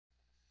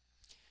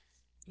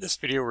In this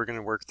video, we're going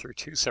to work through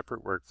two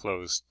separate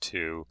workflows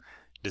to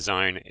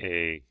design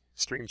a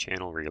stream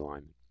channel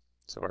realignment.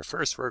 So our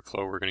first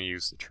workflow, we're going to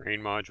use the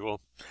terrain module,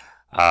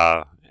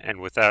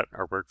 and with that,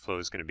 our workflow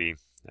is going to be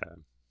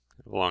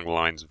along the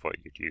lines of what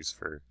you'd use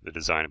for the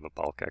design of a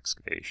bulk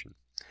excavation.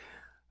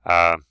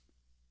 Now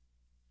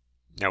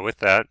with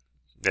that,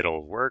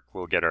 it'll work,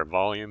 we'll get our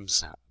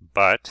volumes,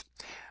 but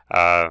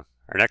our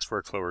next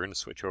workflow, we're going to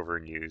switch over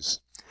and use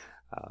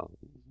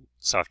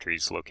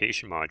Softtree's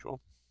location module.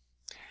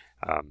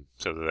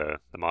 So the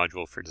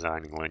module for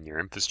designing linear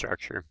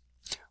infrastructure.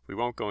 We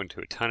won't go into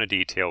a ton of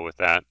detail with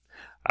that,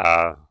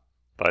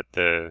 but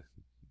the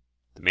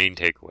main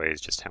takeaway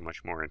is just how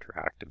much more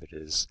interactive it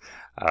is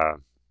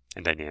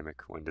and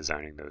dynamic when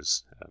designing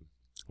those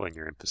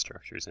linear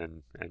infrastructures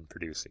and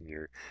producing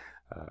your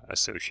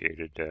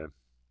associated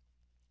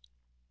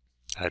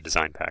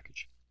design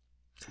package.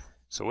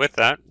 So with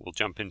that, we'll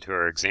jump into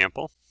our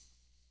example.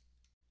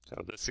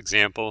 So this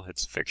example,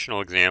 it's a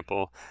fictional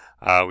example.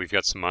 We've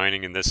got some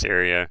mining in this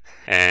area,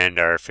 and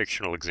our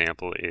fictional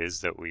example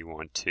is that we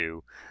want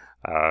to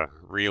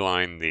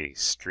realign the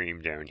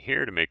stream down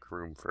here to make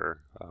room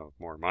for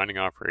more mining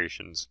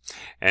operations.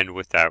 And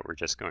with that, we're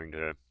just going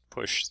to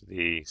push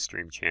the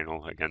stream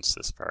channel against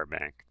this far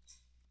bank.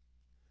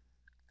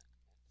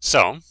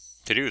 So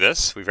to do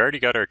this, we've already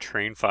got our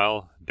terrain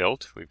file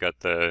built. We've got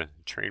the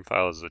terrain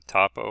file as a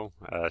topo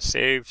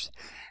saved,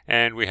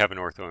 and we have an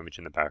ortho image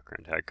in the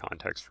background to add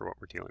context for what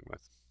we're dealing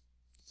with.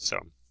 So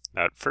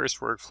that first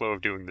workflow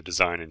of doing the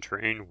design and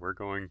terrain, we're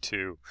going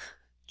to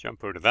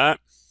jump out of that.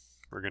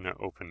 We're going to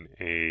open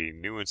a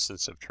new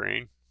instance of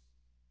terrain.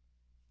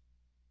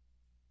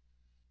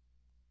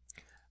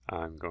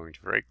 I'm going to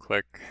right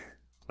click,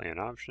 plan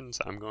options.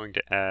 I'm going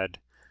to add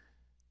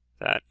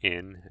that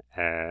in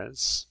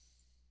as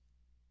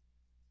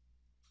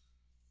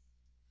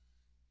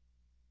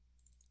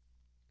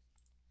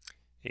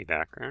a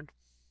background.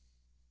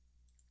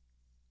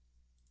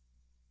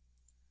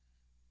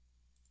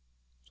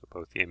 So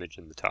both the image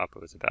and the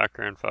topo is a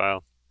background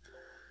file.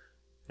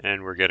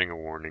 And we're getting a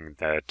warning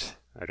that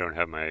I don't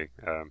have my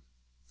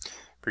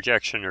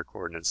projection or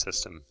coordinate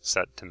system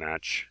set to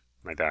match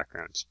my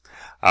backgrounds.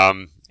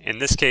 In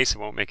this case, it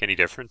won't make any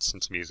difference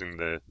since I'm using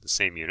the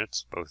same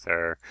units. Both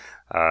are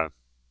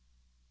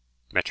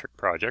metric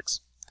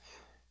projects.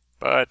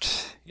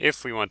 But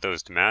if we want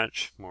those to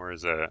match, more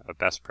as a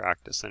best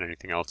practice than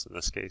anything else in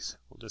this case,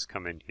 we'll just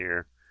come in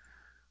here,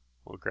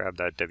 we'll grab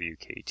that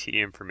WKT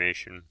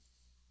information,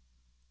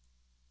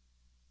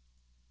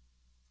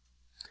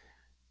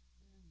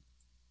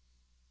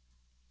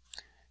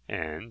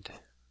 and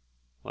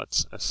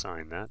let's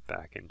assign that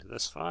back into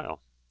this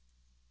file.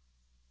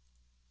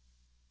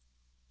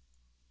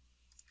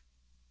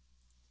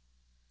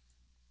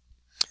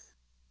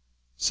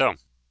 So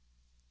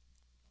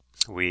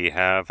we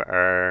have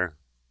our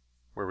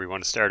where we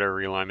want to start our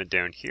realignment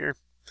down here,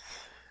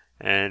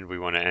 and we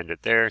want to end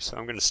it there. So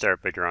I'm going to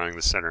start by drawing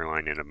the center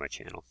line in of my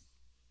channel.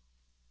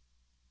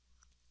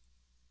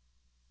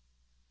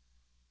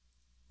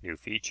 New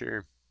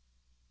feature,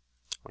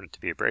 I want it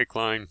to be a break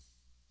line.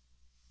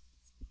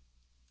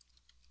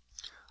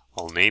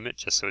 I'll name it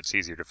just so it's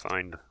easier to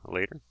find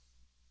later.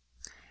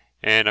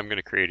 And I'm going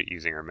to create it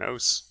using our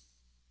mouse.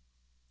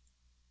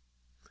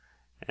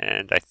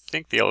 And I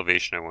think the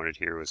elevation I wanted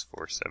here was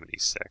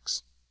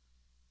 476.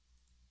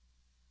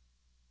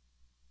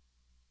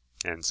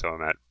 And so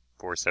I'm at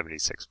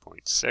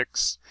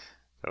 476.6.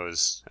 That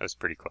was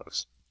pretty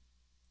close.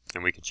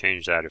 And we can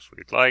change that if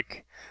we'd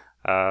like.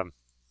 In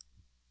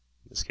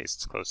this case,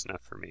 it's close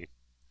enough for me.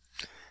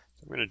 So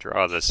I'm going to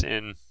draw this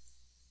in.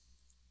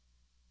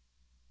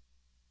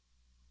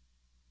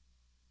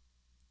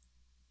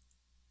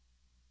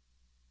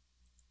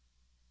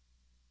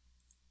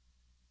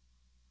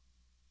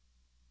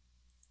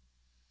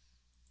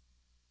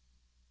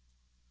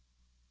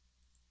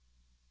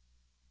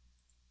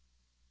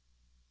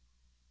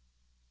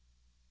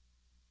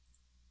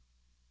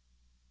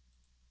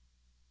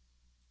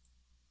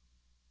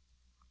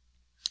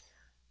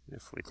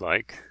 If we'd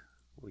like,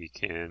 we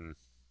can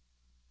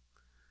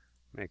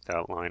make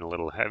that line a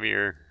little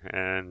heavier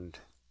and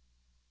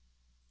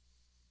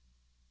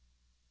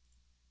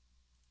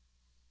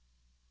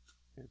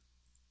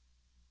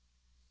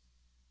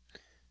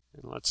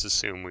let's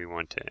assume we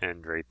want to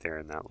end right there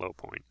in that low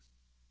point.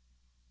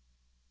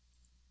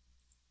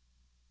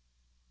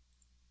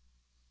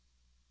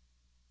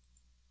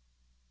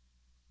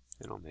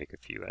 And I'll make a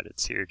few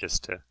edits here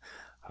just to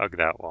hug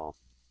that wall.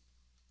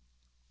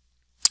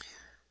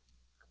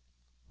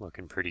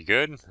 Looking pretty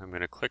good. I'm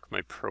going to click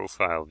my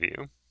profile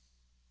view.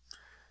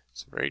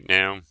 So right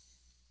now,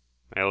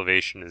 my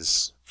elevation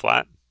is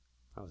flat.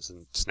 I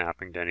wasn't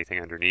snapping to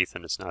anything underneath,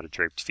 and it's not a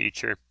draped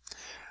feature.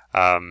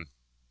 And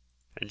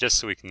just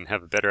so we can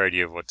have a better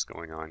idea of what's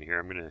going on here,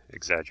 I'm going to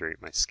exaggerate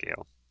my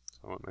scale. So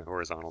I want my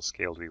horizontal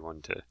scale to be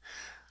 1 to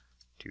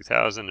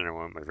 2000, and I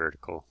want my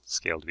vertical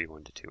scale to be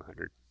 1 to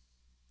 200.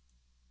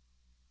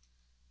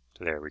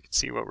 So there, we can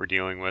see what we're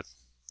dealing with.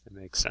 It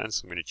makes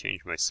sense. I'm going to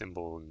change my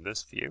symbol in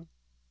this view.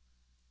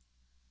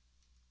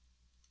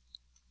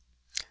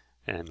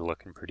 and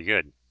looking pretty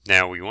good.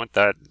 Now we want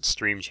that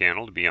stream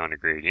channel to be on a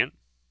gradient,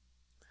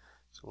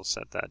 so we'll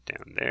set that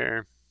down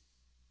there.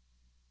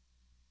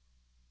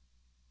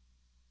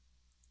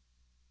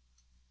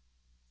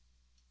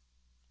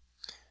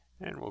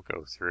 And we'll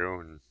go through,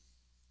 and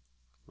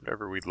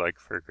whatever we'd like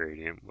for a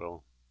gradient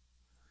we'll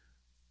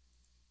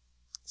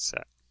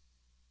set.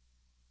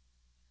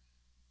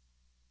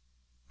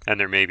 And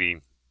there may be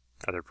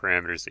other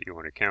parameters that you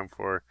want to account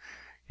for.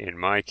 In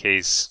my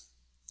case,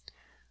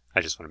 I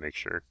just want to make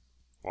sure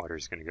water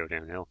is going to go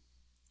downhill.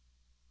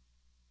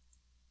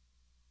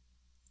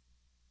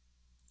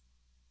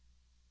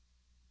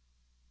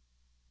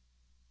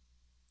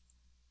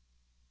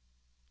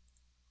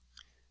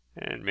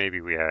 And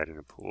maybe we add in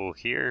a pool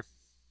here.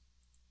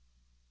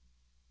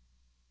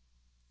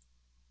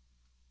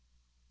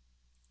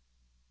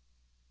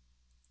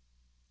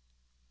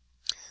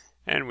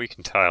 And we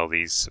can tile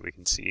these so we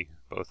can see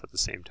both at the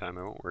same time.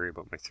 I won't worry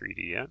about my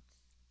 3D yet.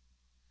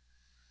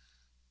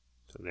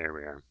 So there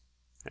we are.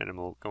 And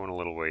I'm going a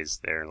little ways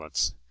there.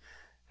 Let's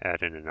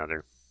add in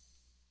another.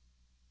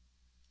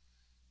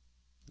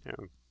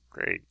 Oh,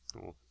 great.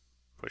 We'll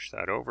push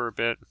that over a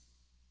bit.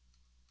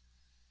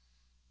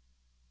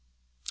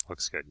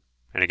 Looks good.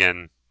 And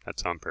again,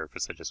 that's on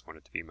purpose. I just want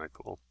it to be my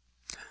pool.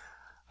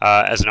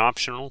 As an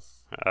optional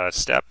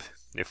step,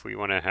 if we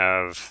want to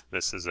have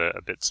this as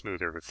a bit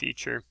smoother of a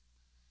feature,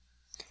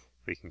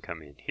 we can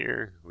come in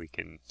here, we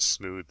can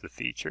smooth the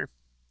feature.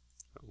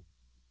 So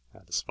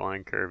add a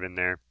spline curve in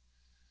there.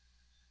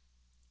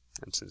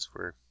 And since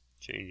we're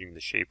changing the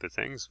shape of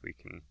things, we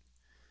can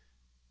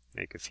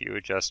make a few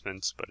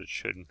adjustments, but it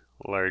should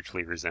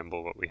largely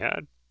resemble what we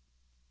had.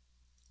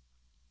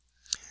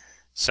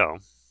 So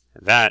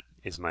that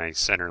is my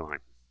center line.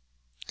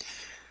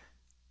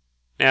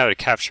 Now to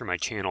capture my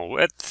channel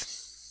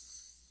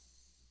width,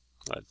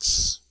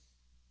 let's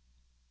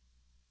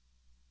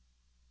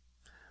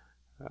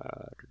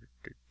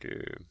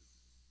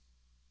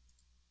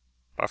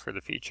buffer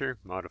the feature,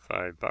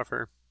 modify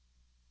buffer,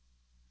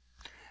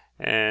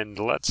 and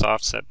let's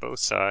offset both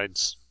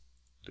sides,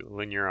 do a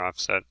linear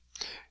offset,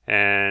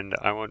 and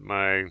I want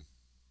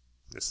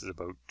this is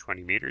about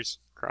 20 meters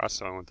across,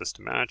 so I want this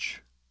to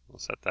match. We'll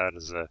set that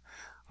as a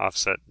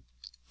offset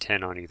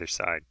 10 on either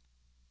side.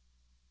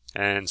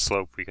 And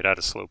slope, we could add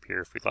a slope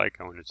here if we'd like.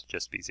 I want it to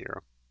just be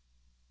 0.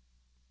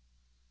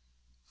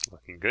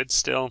 Looking good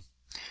still.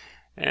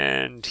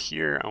 And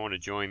here I want to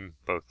join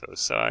both those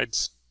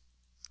sides.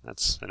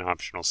 That's an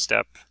optional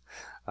step.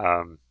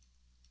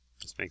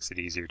 This makes it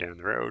easier down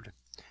the road.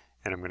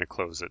 And I'm going to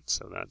close it,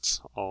 so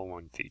that's all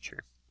one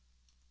feature.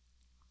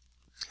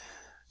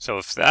 So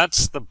if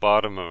that's the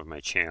bottom of my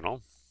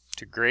channel,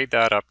 to grade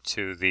that up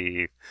to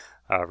the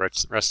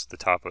rest of the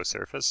topo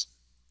surface,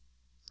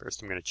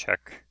 first I'm going to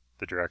check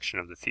the direction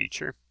of the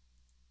feature.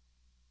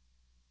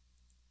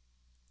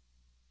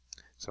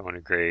 So I want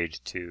to grade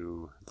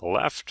to the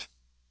left.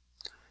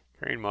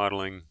 Terrain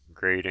modeling,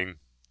 grading,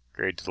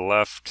 grade to the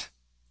left.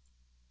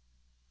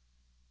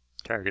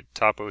 Target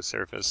topo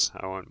surface,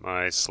 I want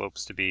my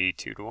slopes to be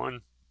 2 to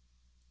 1.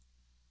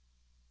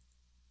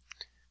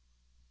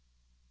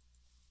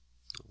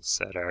 We'll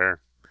set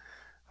our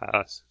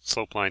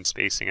slope line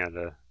spacing at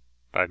a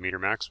 5 meter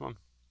maximum.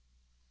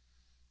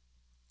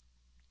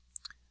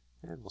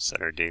 And we'll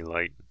set our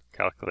daylight,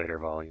 calculate our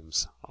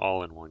volumes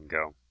all in one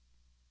go.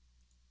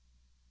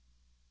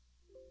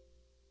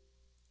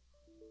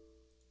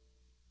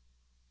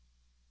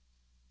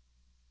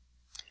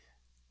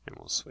 And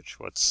we'll switch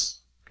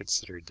what's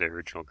considered the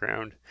original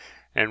ground.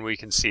 And we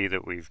can see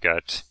that we've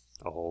got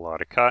a whole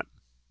lot of cut,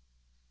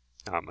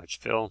 not much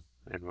fill.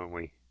 And when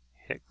we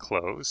hit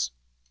close,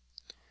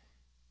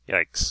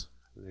 yikes.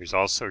 There's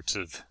all sorts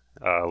of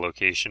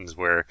locations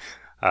where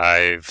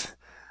I've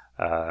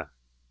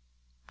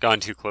gone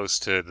too close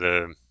to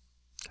the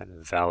kind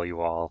of valley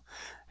wall,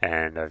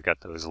 and I've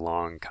got those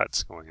long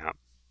cuts going up.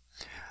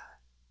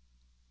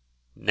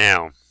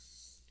 Now,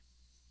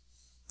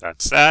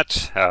 that's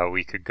that.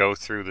 We could go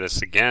through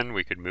this again.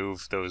 We could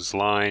move those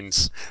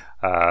lines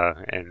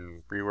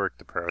and rework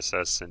the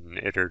process and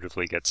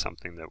iteratively get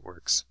something that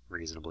works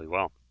reasonably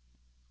well.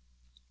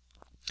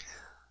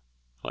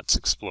 Let's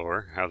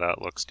explore how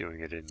that looks doing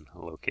it in a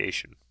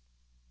location.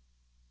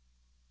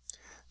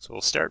 So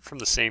we'll start from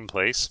the same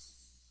place.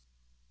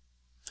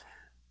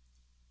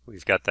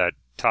 We've got that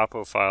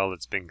topo file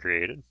that's been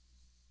created.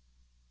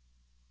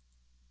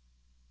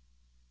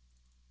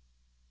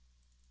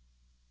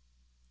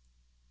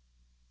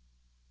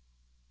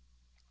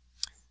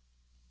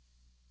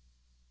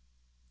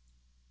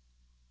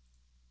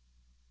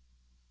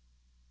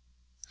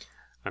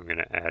 I'm going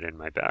to add in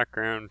my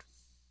background.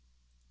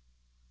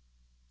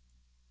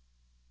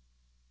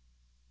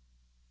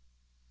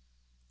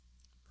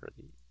 For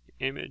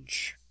the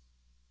image.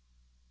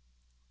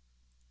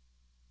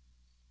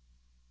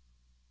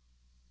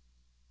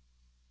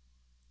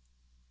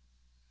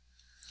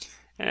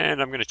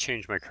 And I'm going to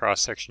change my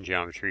cross-section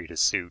geometry to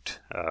suit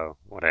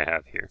what I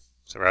have here.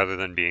 So rather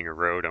than being a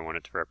road, I want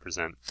it to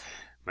represent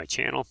my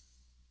channel.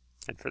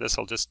 And for this,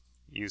 I'll just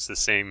use the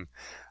same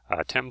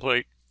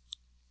template.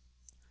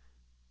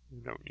 I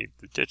don't need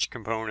the ditch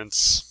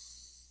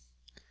components.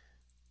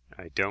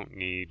 I don't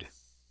need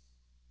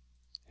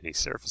any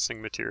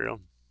surfacing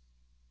material.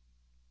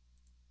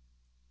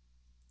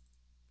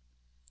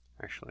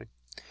 Actually,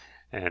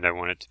 and I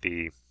want it to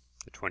be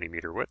a 20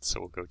 meter width,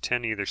 so we'll go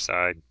 10 either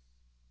side.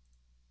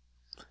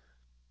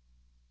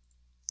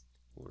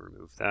 We'll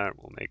remove that.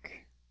 We'll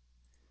make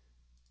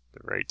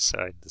the right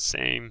side the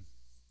same.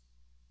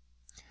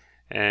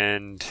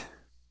 And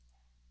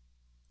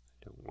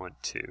I don't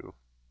want to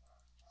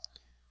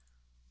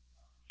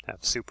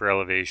have super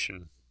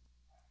elevation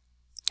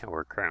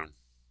or crown.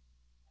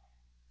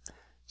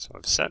 So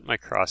I've set my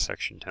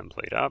cross-section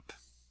template up.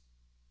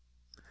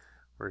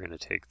 We're going to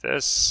take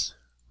this,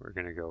 we're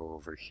going to go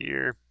over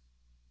here,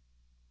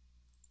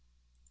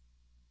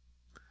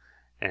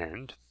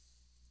 and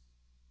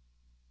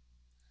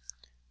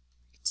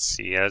you can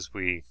see as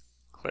we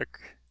click,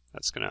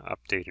 that's going to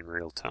update in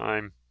real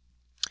time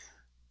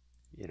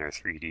in our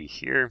 3D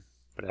here.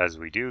 But as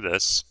we do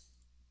this,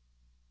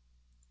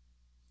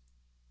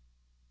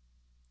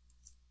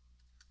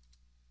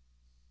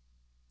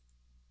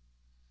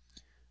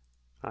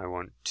 I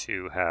want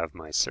to have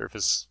my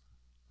surface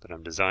that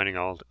I'm designing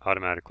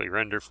automatically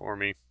render for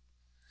me.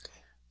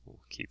 We'll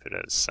keep it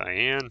as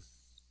cyan.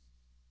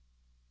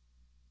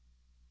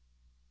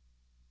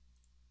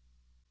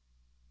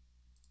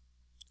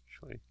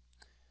 Actually,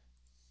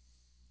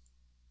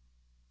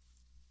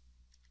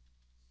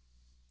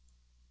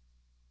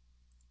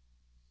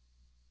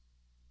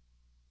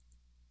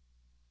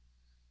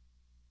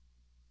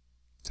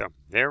 so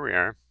there we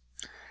are.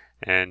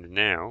 And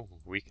now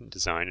we can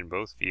design in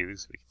both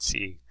views. We can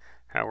see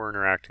how we're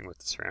interacting with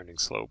the surrounding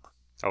slope.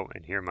 Oh,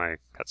 and here my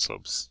cut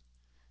slope's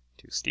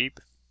too steep.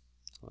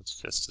 Let's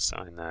just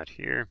assign that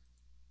here.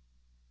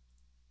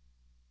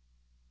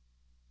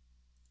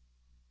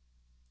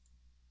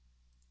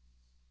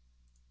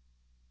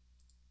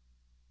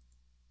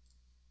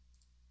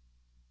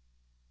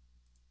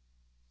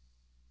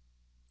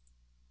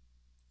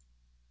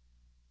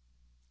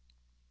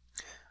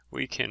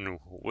 We can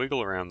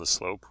wiggle around the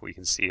slope. We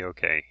can see,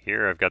 okay,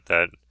 here I've got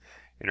that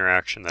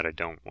interaction that I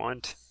don't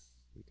want.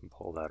 We can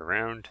pull that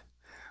around.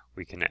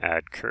 We can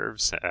add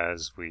curves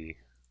as we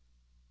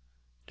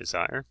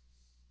desire.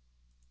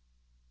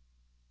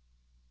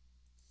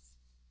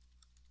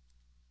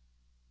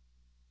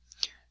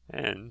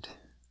 And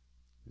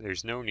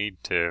there's no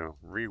need to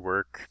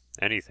rework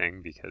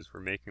anything because we're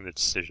making the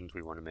decisions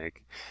we want to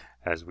make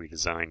as we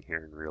design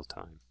here in real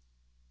time.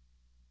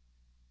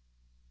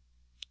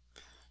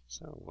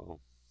 So we'll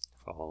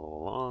follow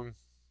along.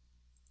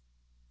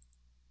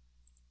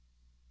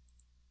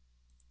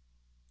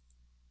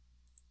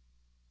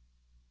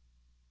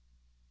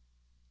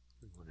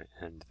 We want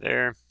to end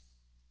there.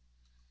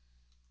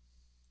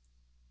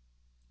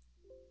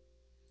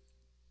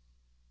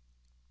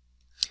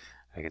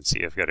 I can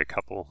see I've got a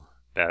couple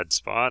bad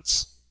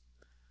spots.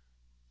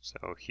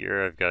 So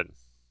here I've got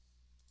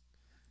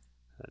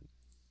an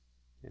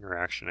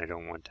interaction I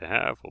don't want to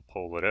have. We'll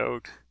pull it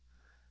out.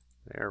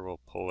 There, we'll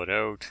pull it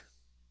out.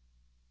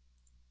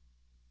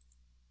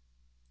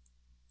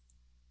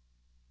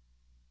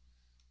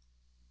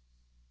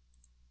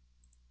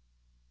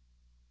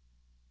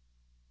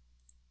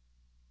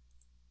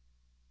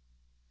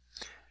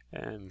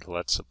 And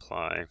let's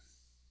apply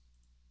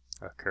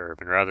a curve.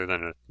 And rather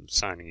than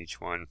assigning each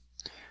one,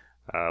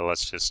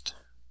 let's just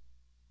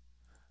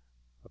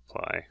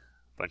apply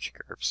a bunch of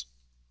curves.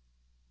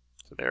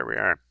 So there we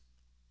are.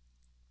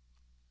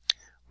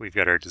 We've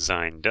got our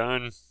design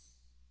done.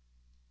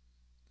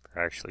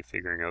 We're actually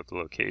figuring out the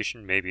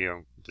location. Maybe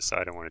I'll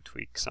decide I want to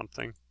tweak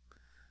something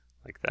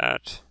like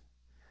that.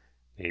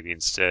 Maybe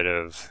instead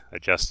of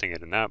adjusting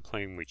it in that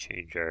plane, we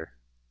change our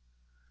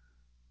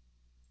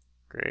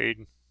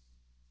grade.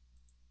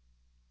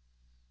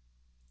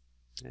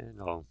 And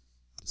I'll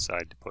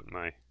decide to put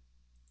my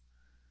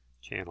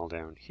channel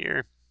down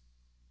here.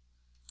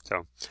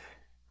 So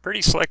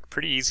pretty slick,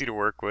 pretty easy to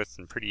work with,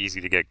 and pretty easy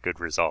to get good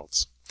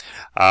results.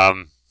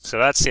 So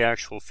that's the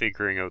actual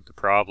figuring out the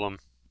problem.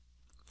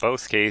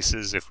 Both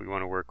cases, if we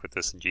want to work with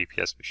this in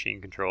GPS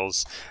machine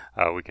controls,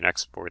 we can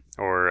export,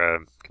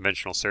 or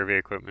conventional survey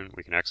equipment,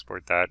 we can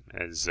export that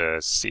as a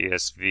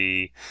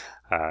CSV,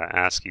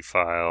 ASCII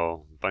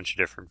file, a bunch of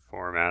different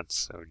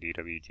formats, so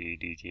DWG,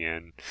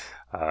 DGN,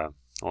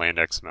 land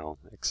XML,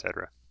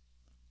 etc.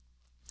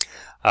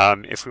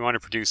 If we want to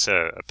produce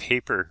a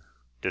paper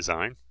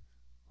design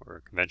or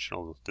a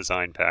conventional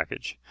design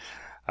package,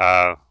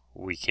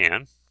 we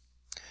can.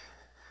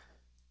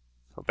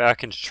 Go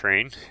back into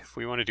train. If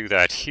we want to do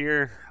that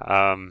here,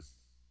 no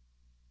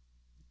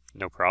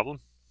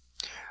problem.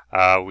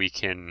 We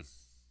can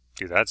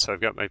do that. So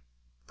I've got my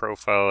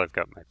profile, I've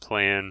got my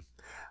plan.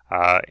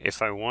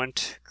 If I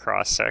want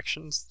cross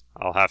sections,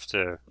 I'll have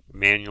to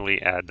manually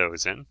add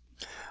those in.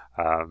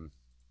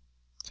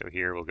 So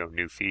here we'll go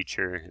new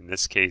feature. In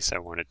this case, I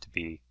want it to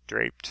be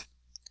draped.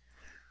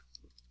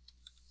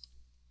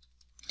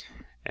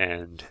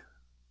 And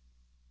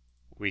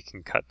we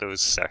can cut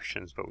those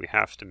sections, but we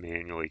have to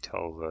manually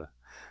tell the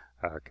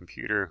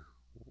computer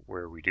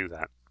where we do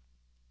that.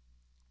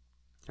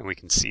 And we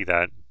can see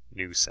that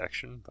new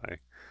section by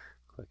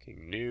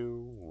clicking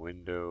New,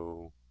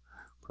 Window,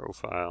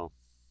 Profile.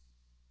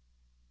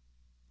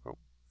 Oh.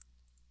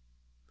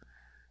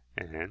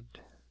 And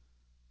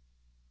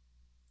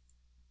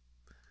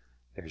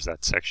there's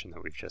that section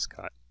that we've just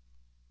got.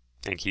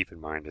 And keep in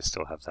mind, I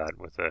still have that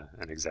with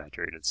an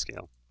exaggerated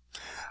scale.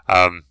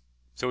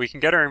 So we can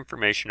get our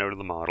information out of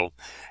the model,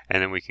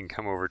 and then we can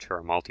come over to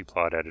our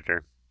multiplot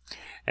editor,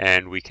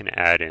 and we can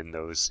add in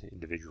those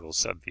individual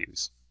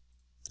subviews.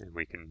 And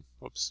we can,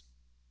 whoops,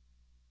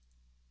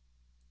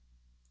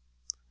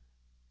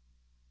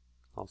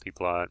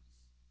 multiplot.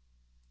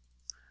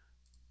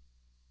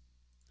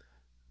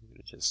 I'm going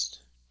to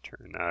just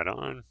turn that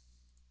on.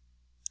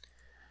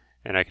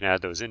 And I can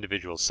add those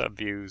individual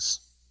subviews.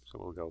 So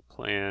we'll go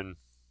Plan,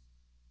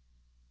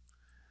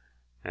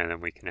 and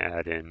then we can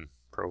add in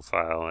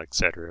Profile,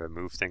 etc.,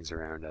 move things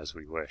around as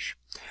we wish.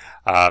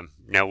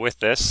 Now with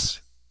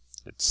this,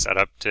 it's set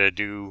up to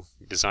do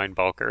design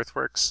bulk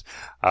earthworks.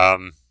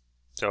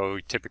 So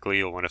typically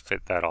you'll want to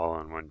fit that all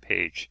on one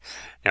page.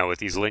 Now with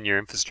these linear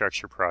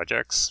infrastructure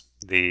projects,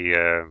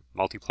 the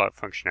multiplot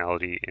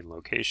functionality in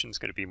location is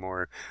going to be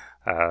more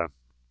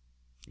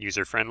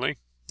user-friendly.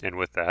 And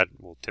with that,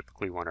 we'll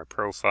typically want our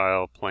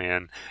profile,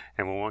 plan,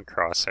 and we'll want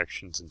cross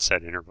sections and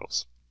set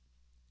intervals.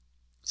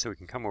 So we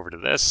can come over to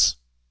this,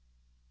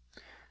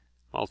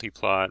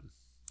 multiplot.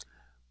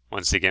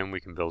 Once again, we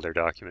can build our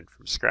document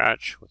from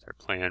scratch with our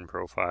plan,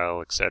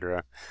 profile,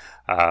 etc.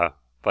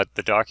 But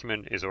the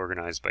document is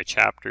organized by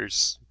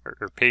chapters,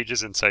 or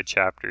pages inside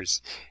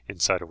chapters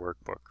inside a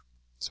workbook.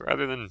 So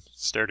rather than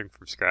starting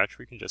from scratch,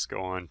 we can just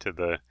go on to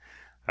the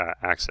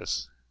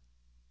Access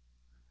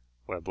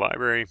Web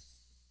Library,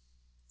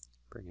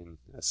 bring in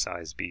a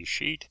size B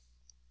sheet,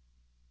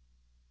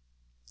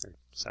 or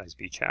size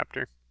B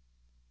chapter,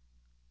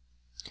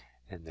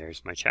 and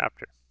there's my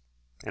chapter.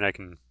 And I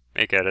can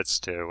make edits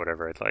to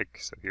whatever I'd like.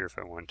 So here, if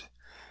I want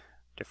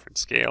different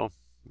scale,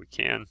 we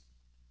can.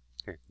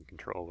 Here, I can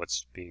control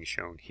what's being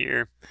shown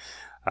here.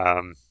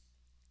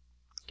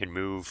 Can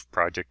move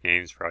project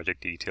names,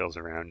 project details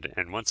around,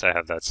 and once I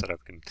have that set up,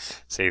 I can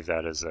save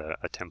that as a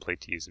template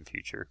to use in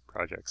future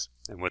projects.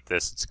 And with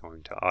this, it's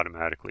going to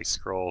automatically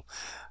scroll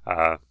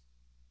to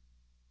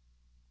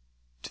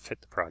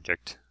fit the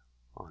project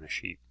on a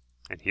sheet.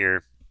 And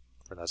here,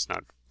 where that's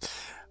not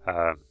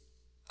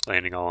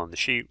landing all on the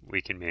sheet,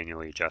 we can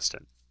manually adjust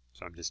it.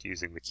 So I'm just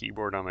using the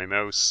keyboard on my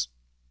mouse,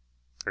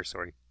 or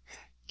sorry,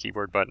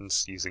 keyboard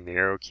buttons, using the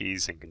arrow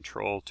keys and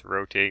control to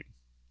rotate.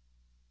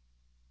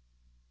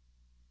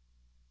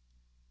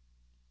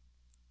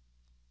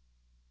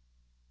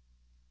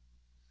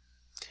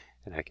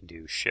 And I can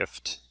do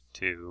shift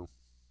to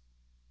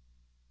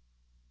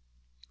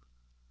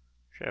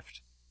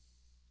shift.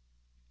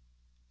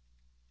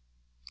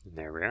 And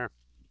there we are.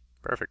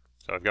 Perfect.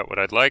 So I've got what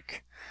I'd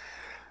like.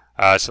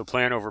 So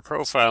plan over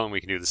profile, and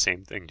we can do the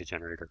same thing to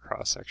generate our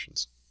cross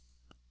sections.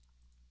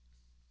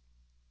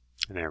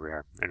 And there we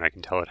are. And I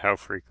can tell it how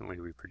frequently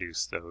we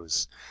produce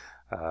those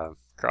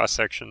cross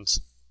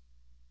sections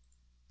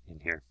in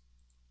here.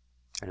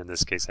 And in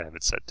this case, I have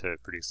it set to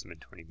produce them in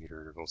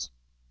 20-meter intervals.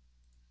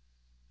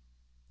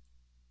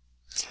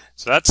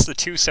 So that's the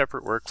two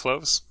separate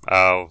workflows.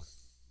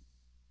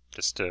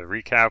 Just to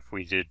recap,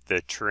 we did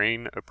the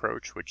terrain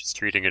approach, which is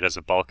treating it as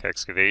a bulk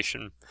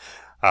excavation.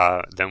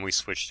 Then we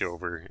switched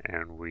over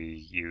and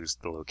we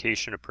used the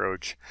location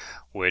approach,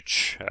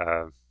 which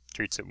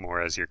treats it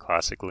more as your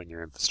classic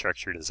linear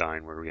infrastructure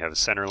design, where we have a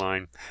center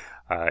line.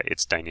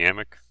 It's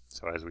dynamic,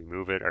 so as we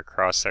move it, our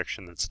cross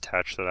section that's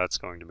attached to that's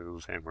going to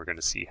move, and we're going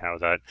to see how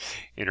that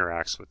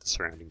interacts with the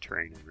surrounding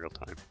terrain in real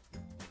time.